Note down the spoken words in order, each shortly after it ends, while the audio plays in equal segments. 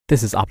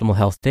This is Optimal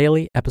Health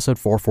Daily, episode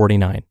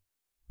 449.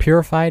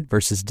 Purified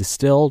versus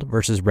distilled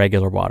versus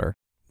regular water.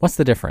 What's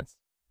the difference?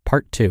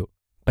 Part 2,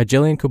 by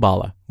Jillian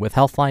Kubala with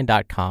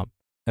Healthline.com.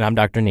 And I'm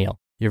Dr. Neil,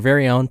 your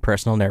very own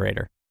personal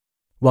narrator.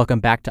 Welcome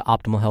back to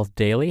Optimal Health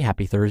Daily.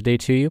 Happy Thursday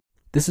to you.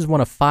 This is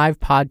one of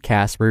 5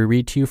 podcasts where we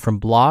read to you from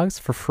blogs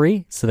for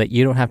free so that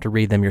you don't have to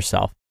read them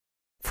yourself.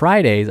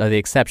 Fridays are the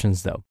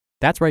exceptions, though.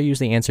 That's where I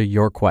usually answer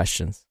your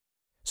questions.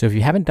 So if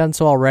you haven't done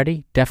so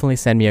already, definitely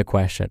send me a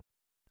question.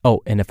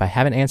 Oh, and if I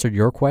haven't answered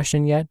your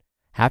question yet,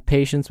 have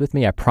patience with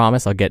me. I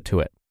promise I'll get to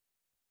it.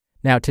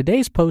 Now,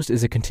 today's post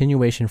is a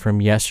continuation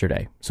from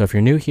yesterday. So if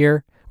you're new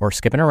here or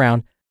skipping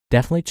around,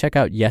 definitely check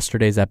out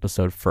yesterday's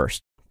episode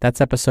first.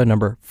 That's episode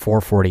number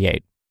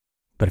 448.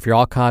 But if you're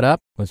all caught up,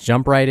 let's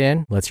jump right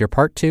in. Let's hear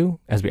part 2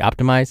 as we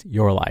optimize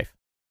your life.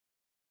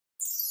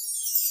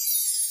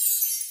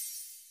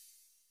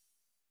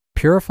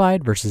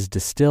 Purified versus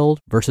distilled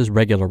versus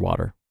regular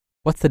water.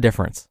 What's the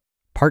difference?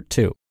 Part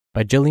 2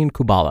 by Jillian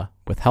Kubala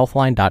with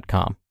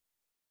Healthline.com.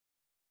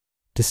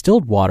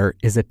 Distilled water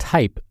is a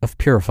type of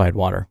purified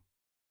water.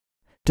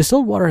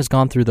 Distilled water has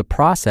gone through the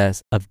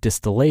process of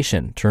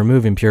distillation to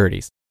remove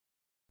impurities.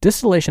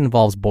 Distillation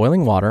involves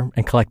boiling water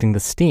and collecting the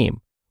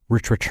steam,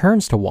 which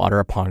returns to water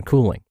upon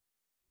cooling.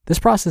 This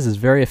process is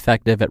very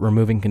effective at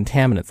removing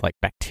contaminants like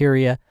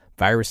bacteria,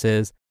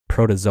 viruses,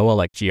 protozoa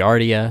like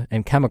Giardia,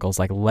 and chemicals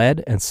like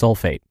lead and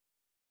sulfate.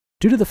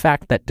 Due to the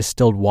fact that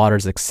distilled water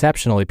is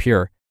exceptionally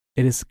pure,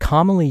 it is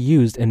commonly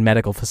used in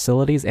medical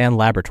facilities and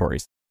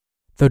laboratories.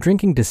 Though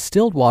drinking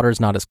distilled water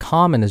is not as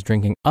common as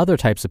drinking other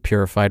types of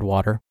purified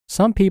water,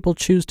 some people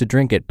choose to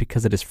drink it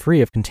because it is free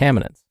of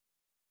contaminants.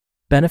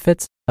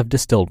 Benefits of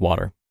distilled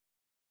water.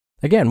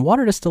 Again,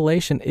 water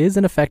distillation is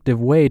an effective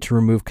way to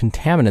remove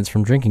contaminants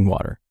from drinking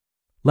water.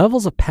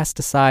 Levels of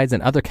pesticides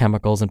and other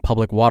chemicals in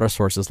public water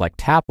sources like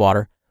tap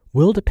water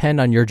will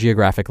depend on your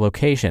geographic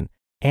location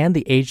and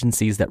the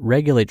agencies that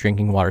regulate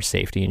drinking water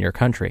safety in your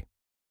country.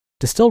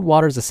 Distilled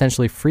water is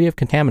essentially free of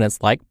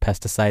contaminants like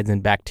pesticides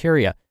and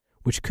bacteria,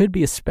 which could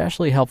be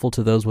especially helpful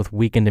to those with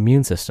weakened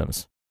immune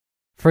systems.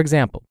 For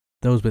example,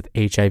 those with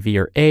HIV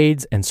or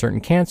AIDS and certain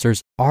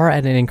cancers are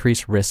at an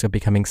increased risk of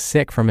becoming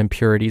sick from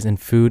impurities in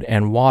food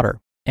and water,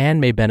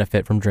 and may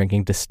benefit from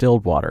drinking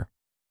distilled water.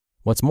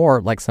 What's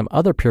more, like some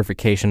other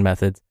purification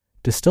methods,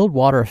 distilled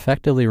water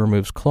effectively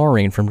removes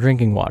chlorine from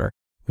drinking water,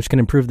 which can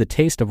improve the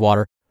taste of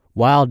water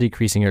while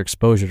decreasing your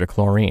exposure to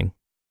chlorine.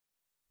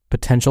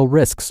 Potential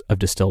risks of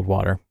distilled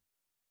water.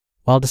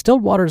 While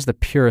distilled water is the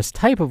purest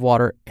type of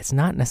water, it's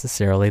not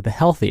necessarily the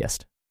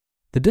healthiest.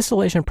 The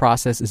distillation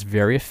process is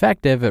very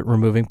effective at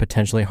removing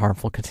potentially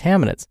harmful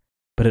contaminants,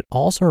 but it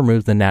also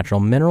removes the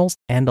natural minerals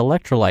and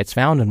electrolytes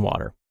found in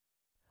water.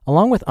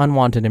 Along with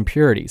unwanted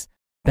impurities,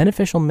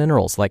 beneficial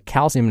minerals like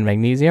calcium and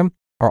magnesium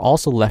are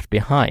also left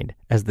behind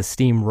as the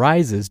steam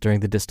rises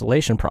during the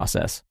distillation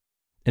process.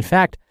 In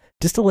fact,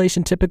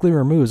 distillation typically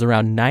removes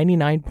around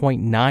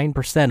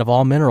 99.9% of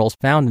all minerals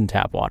found in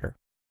tap water.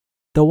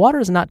 Though water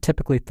is not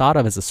typically thought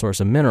of as a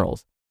source of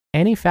minerals,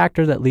 any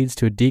factor that leads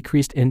to a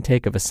decreased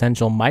intake of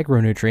essential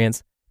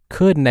micronutrients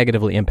could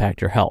negatively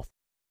impact your health.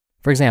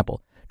 For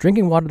example,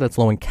 drinking water that's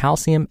low in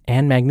calcium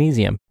and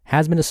magnesium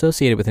has been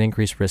associated with an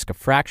increased risk of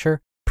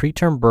fracture,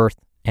 preterm birth,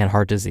 and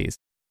heart disease.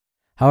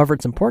 However,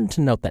 it's important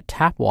to note that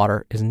tap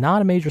water is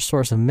not a major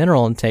source of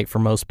mineral intake for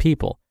most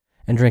people,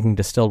 and drinking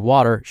distilled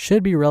water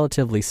should be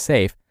relatively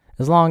safe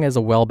as long as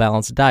a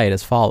well-balanced diet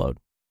is followed.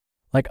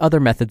 Like other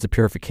methods of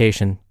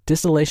purification,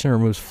 distillation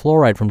removes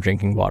fluoride from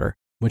drinking water,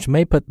 which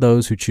may put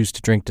those who choose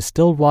to drink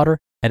distilled water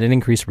at an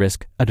increased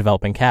risk of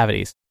developing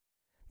cavities.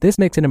 This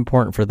makes it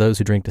important for those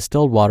who drink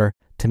distilled water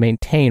to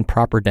maintain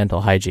proper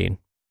dental hygiene.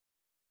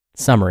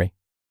 Summary.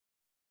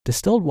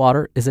 Distilled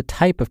water is a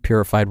type of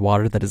purified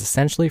water that is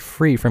essentially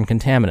free from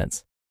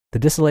contaminants. The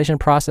distillation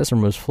process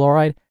removes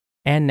fluoride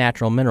and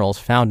natural minerals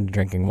found in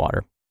drinking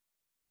water.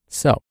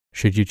 So,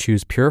 should you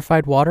choose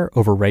purified water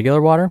over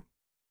regular water?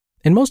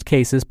 In most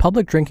cases,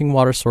 public drinking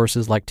water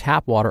sources like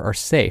tap water are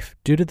safe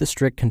due to the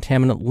strict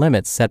contaminant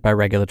limits set by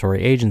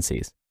regulatory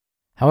agencies.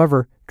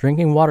 However,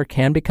 drinking water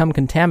can become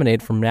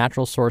contaminated from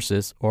natural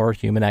sources or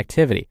human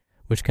activity,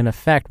 which can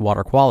affect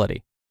water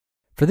quality.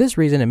 For this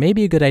reason, it may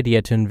be a good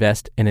idea to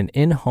invest in an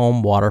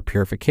in-home water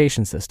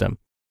purification system,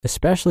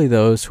 especially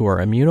those who are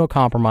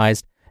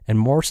immunocompromised and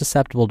more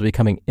susceptible to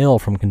becoming ill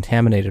from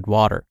contaminated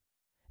water.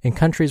 In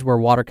countries where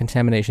water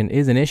contamination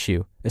is an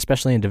issue,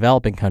 especially in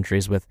developing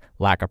countries with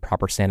lack of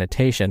proper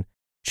sanitation,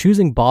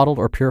 choosing bottled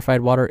or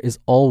purified water is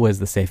always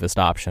the safest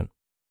option.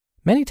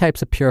 Many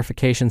types of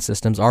purification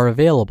systems are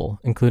available,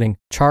 including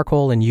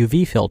charcoal and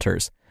UV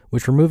filters,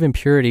 which remove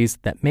impurities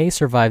that may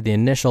survive the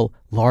initial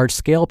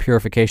large-scale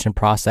purification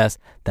process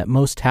that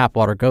most tap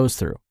water goes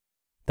through.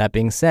 That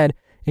being said,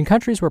 in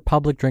countries where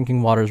public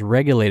drinking water is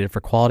regulated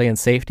for quality and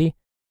safety,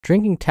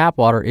 drinking tap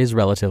water is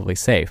relatively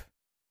safe.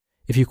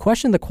 If you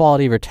question the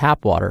quality of your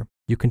tap water,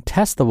 you can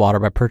test the water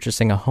by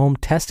purchasing a home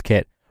test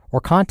kit or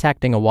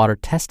contacting a water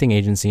testing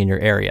agency in your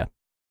area.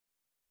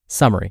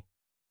 Summary.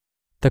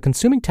 Though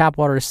consuming tap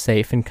water is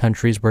safe in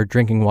countries where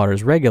drinking water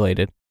is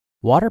regulated,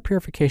 water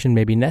purification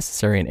may be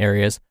necessary in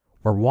areas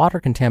where water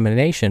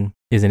contamination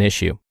is an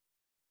issue.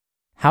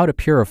 How to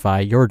purify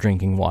your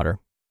drinking water.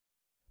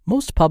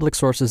 Most public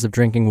sources of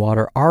drinking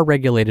water are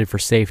regulated for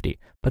safety,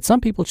 but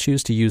some people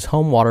choose to use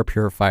home water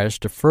purifiers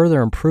to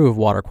further improve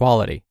water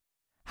quality.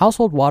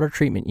 Household water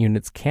treatment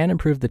units can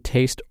improve the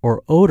taste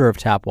or odor of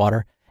tap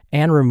water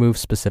and remove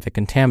specific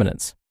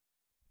contaminants.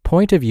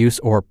 Point-of-use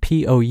or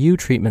POU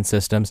treatment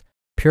systems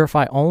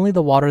purify only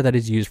the water that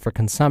is used for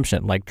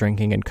consumption, like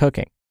drinking and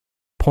cooking.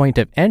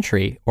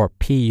 Point-of-entry or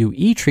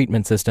PUE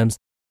treatment systems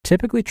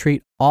typically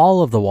treat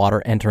all of the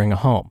water entering a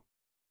home.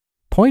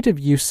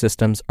 Point-of-use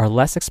systems are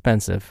less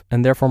expensive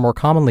and therefore more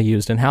commonly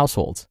used in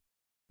households.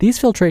 These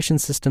filtration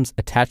systems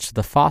attach to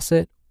the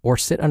faucet or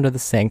sit under the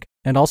sink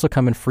and also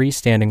come in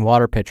freestanding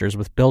water pitchers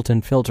with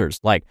built-in filters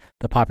like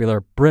the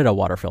popular Brita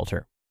water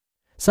filter.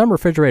 Some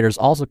refrigerators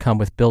also come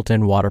with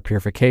built-in water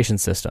purification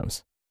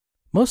systems.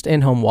 Most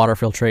in-home water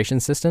filtration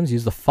systems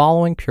use the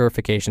following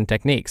purification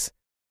techniques.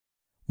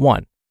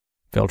 1.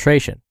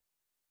 Filtration.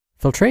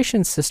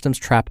 Filtration systems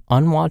trap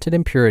unwanted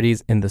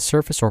impurities in the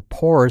surface or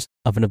pores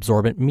of an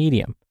absorbent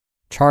medium.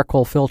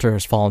 Charcoal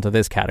filters fall into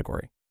this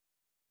category.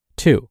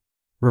 2.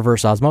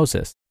 Reverse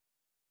osmosis.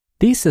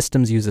 These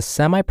systems use a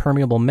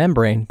semi-permeable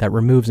membrane that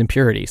removes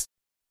impurities.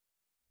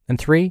 And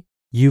 3.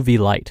 UV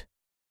light.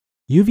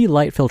 UV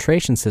light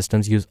filtration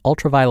systems use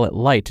ultraviolet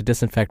light to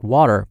disinfect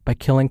water by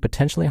killing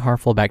potentially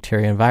harmful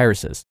bacteria and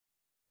viruses.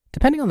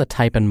 Depending on the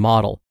type and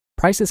model,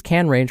 prices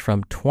can range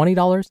from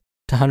 $20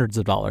 to hundreds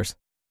of dollars.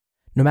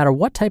 No matter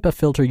what type of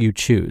filter you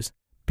choose,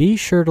 be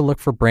sure to look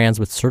for brands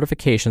with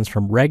certifications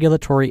from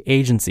regulatory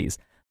agencies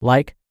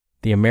like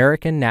the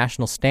American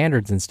National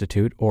Standards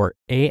Institute, or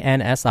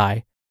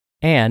ANSI,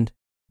 and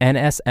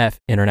NSF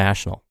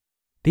International.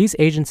 These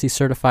agencies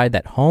certify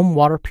that home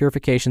water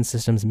purification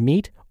systems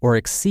meet or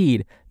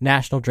exceed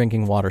national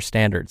drinking water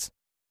standards.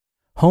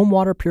 Home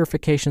water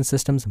purification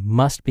systems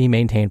must be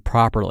maintained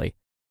properly.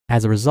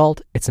 As a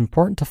result, it's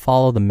important to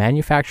follow the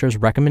manufacturer's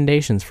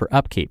recommendations for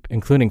upkeep,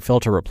 including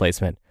filter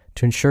replacement,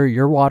 to ensure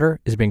your water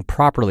is being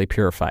properly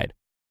purified.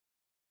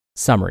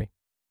 Summary.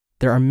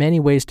 There are many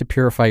ways to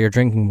purify your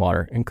drinking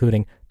water,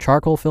 including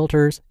charcoal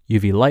filters,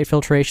 UV light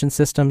filtration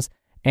systems,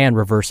 and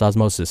reverse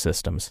osmosis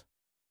systems.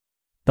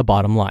 The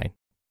bottom line.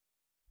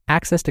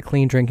 Access to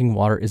clean drinking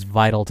water is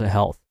vital to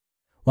health.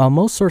 While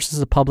most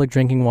sources of public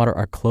drinking water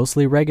are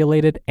closely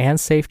regulated and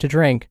safe to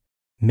drink,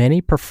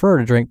 many prefer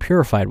to drink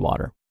purified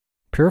water.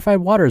 Purified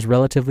water is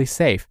relatively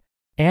safe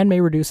and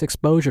may reduce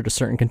exposure to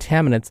certain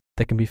contaminants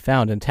that can be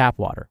found in tap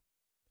water.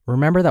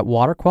 Remember that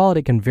water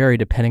quality can vary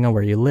depending on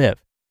where you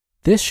live.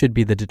 This should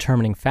be the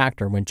determining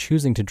factor when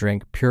choosing to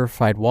drink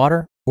purified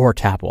water or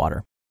tap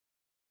water.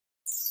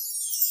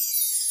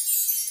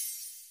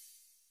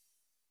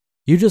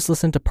 You just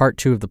listened to part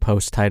 2 of the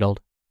post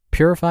titled,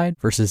 Purified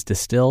versus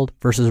Distilled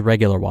versus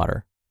Regular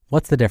Water.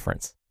 What's the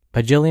Difference?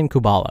 By Jillian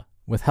Kubala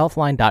with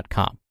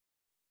Healthline.com.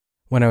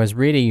 When I was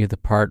reading you the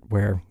part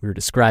where we were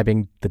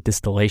describing the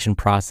distillation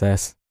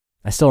process,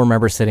 I still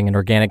remember sitting in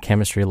organic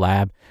chemistry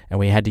lab and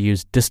we had to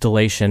use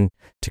distillation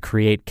to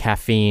create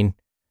caffeine.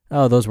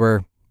 Oh, those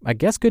were, I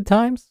guess, good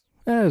times?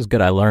 It was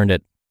good I learned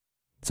it.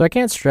 So I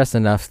can't stress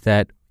enough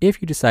that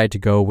if you decide to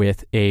go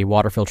with a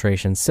water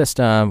filtration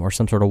system or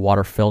some sort of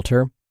water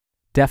filter,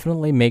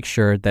 definitely make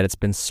sure that it's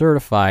been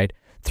certified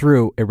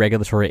through a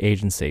regulatory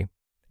agency.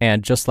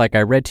 And just like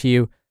I read to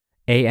you,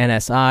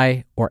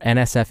 ANSI or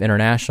NSF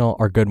International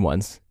are good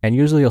ones, and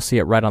usually you'll see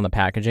it right on the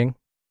packaging.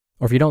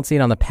 Or if you don't see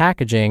it on the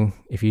packaging,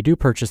 if you do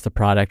purchase the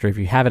product or if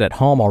you have it at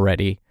home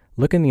already,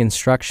 look in the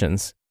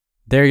instructions.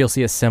 There you'll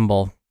see a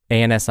symbol,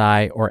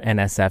 ANSI or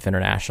NSF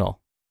International.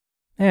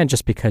 And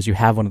just because you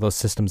have one of those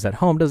systems at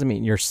home doesn't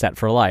mean you're set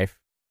for life.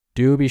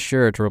 Do be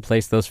sure to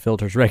replace those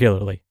filters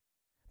regularly.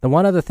 The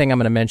one other thing I'm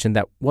going to mention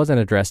that wasn't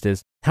addressed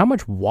is how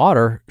much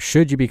water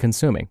should you be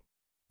consuming?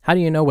 How do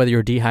you know whether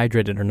you're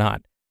dehydrated or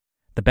not?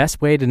 The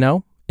best way to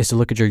know is to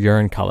look at your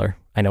urine color.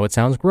 I know it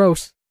sounds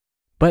gross,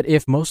 but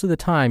if most of the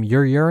time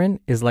your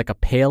urine is like a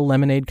pale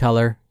lemonade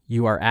color,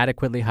 you are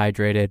adequately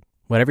hydrated.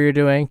 Whatever you're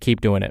doing,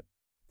 keep doing it.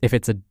 If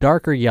it's a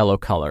darker yellow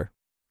color,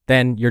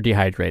 then you're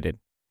dehydrated.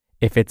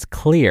 If it's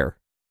clear,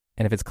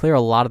 and if it's clear a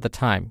lot of the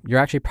time, you're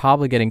actually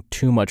probably getting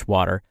too much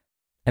water.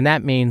 And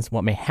that means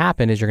what may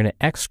happen is you're going to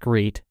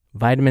excrete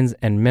vitamins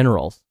and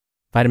minerals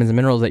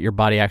that your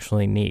body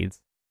actually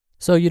needs.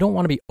 So you don't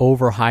want to be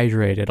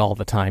overhydrated all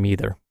the time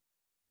either.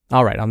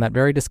 All right, on that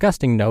very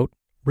disgusting note,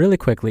 really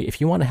quickly,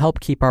 if you want to help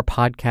keep our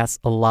podcasts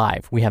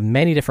alive, we have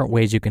many different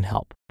ways you can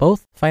help,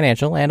 both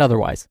financial and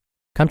otherwise.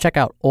 Come check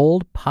out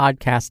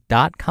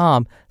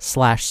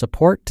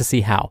oldpodcast.com/support to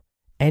see how.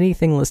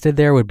 Anything listed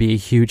there would be a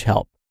huge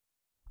help.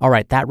 All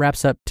right, that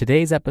wraps up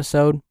today's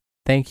episode.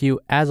 Thank you,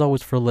 as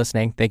always, for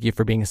listening. Thank you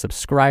for being a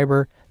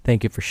subscriber.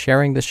 Thank you for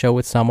sharing the show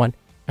with someone.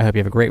 I hope you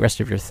have a great rest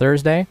of your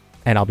Thursday,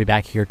 and I'll be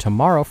back here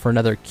tomorrow for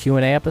another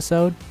Q&A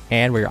episode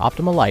and where your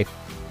optimal life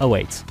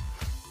awaits.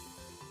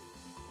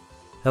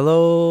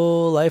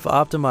 Hello, Life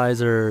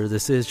Optimizer.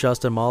 This is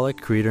Justin Malik,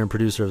 creator and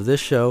producer of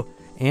this show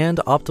and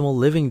Optimal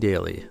Living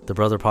Daily, the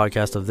brother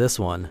podcast of this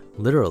one.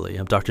 Literally,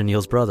 I'm Dr.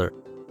 Neil's brother.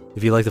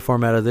 If you like the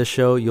format of this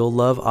show, you'll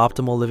love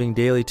Optimal Living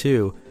Daily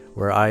too,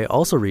 where I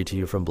also read to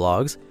you from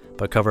blogs,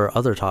 but cover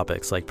other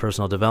topics like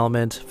personal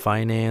development,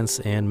 finance,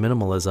 and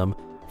minimalism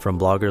from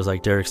bloggers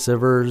like Derek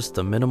Sivers,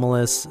 The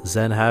Minimalists,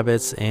 Zen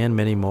Habits, and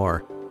many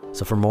more.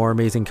 So for more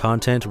amazing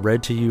content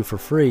read to you for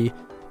free,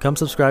 come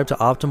subscribe to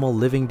Optimal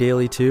Living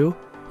Daily too,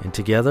 and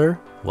together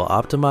we'll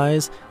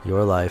optimize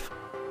your life.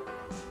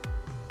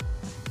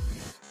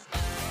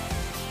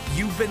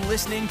 You've been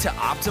listening to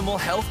Optimal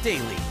Health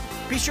Daily.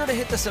 Be sure to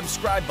hit the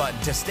subscribe button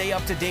to stay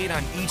up to date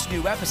on each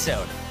new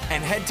episode,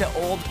 and head to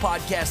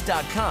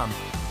oldpodcast.com.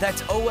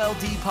 That's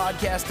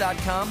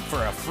oldpodcast.com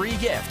for a free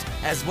gift,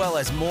 as well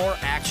as more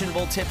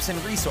actionable tips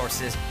and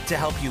resources to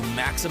help you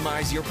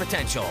maximize your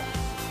potential.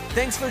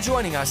 Thanks for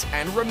joining us,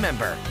 and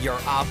remember, your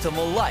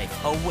optimal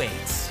life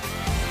awaits.